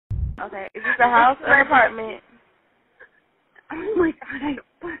Okay. Is this a house or an apartment? Oh my God, I don't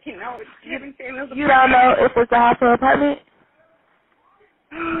fucking know. It's Kevin Samuels' apartment. You don't know if it's a house or apartment?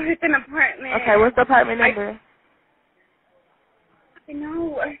 Oh, it's an apartment. Okay, what's the apartment number? I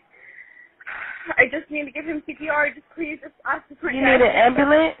know. I just need to give him CPR. Just please, just ask the front You need an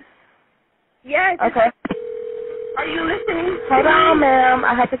ambulance? Yes. Okay. Are you listening? Hold on, ma'am.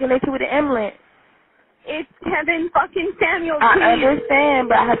 I have to connect you with the ambulance. It's Kevin fucking Samuels. I understand,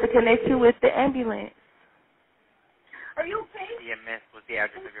 but I have to connect you with the ambulance. Are you okay? EMS, what's the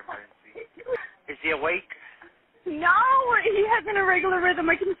address of your emergency? Is he awake? No, he has an irregular rhythm.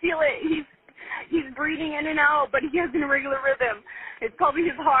 I can feel it. He's breathing in and out, but he has an irregular rhythm. It's probably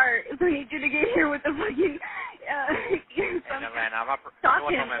his heart. So I need you to get here with the fucking... In Atlanta. Stop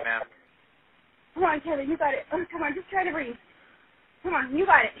What's him. on, ma'am? Come on, Kevin, you got it. Oh, come on, just try to breathe. Come on, you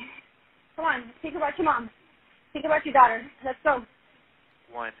got it. Come on, think about your mom. Think about your daughter. Let's go.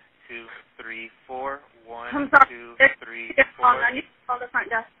 1, 2, 3, 4. 1, I'm sorry. 2, 3, 4. I need to call the front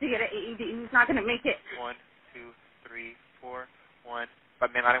desk to get an AED. He's not going to make it. 1, 2, 3, 4, 1.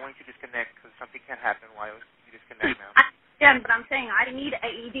 But, ma'am, I don't want you to disconnect because something can happen while you disconnect, ma'am. I understand, but I'm saying I need an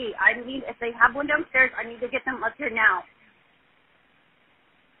AED. If they have one downstairs, I need to get them up here now.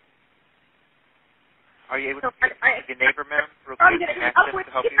 Are you able to get the neighbor, ma'am, real I'm quick, going and to ask hang up them with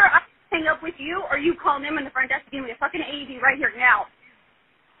to help you? you, or I hang up with you, or you call them in the front desk and give me a fucking AED right here now.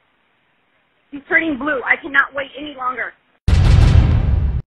 He's turning blue. I cannot wait any longer.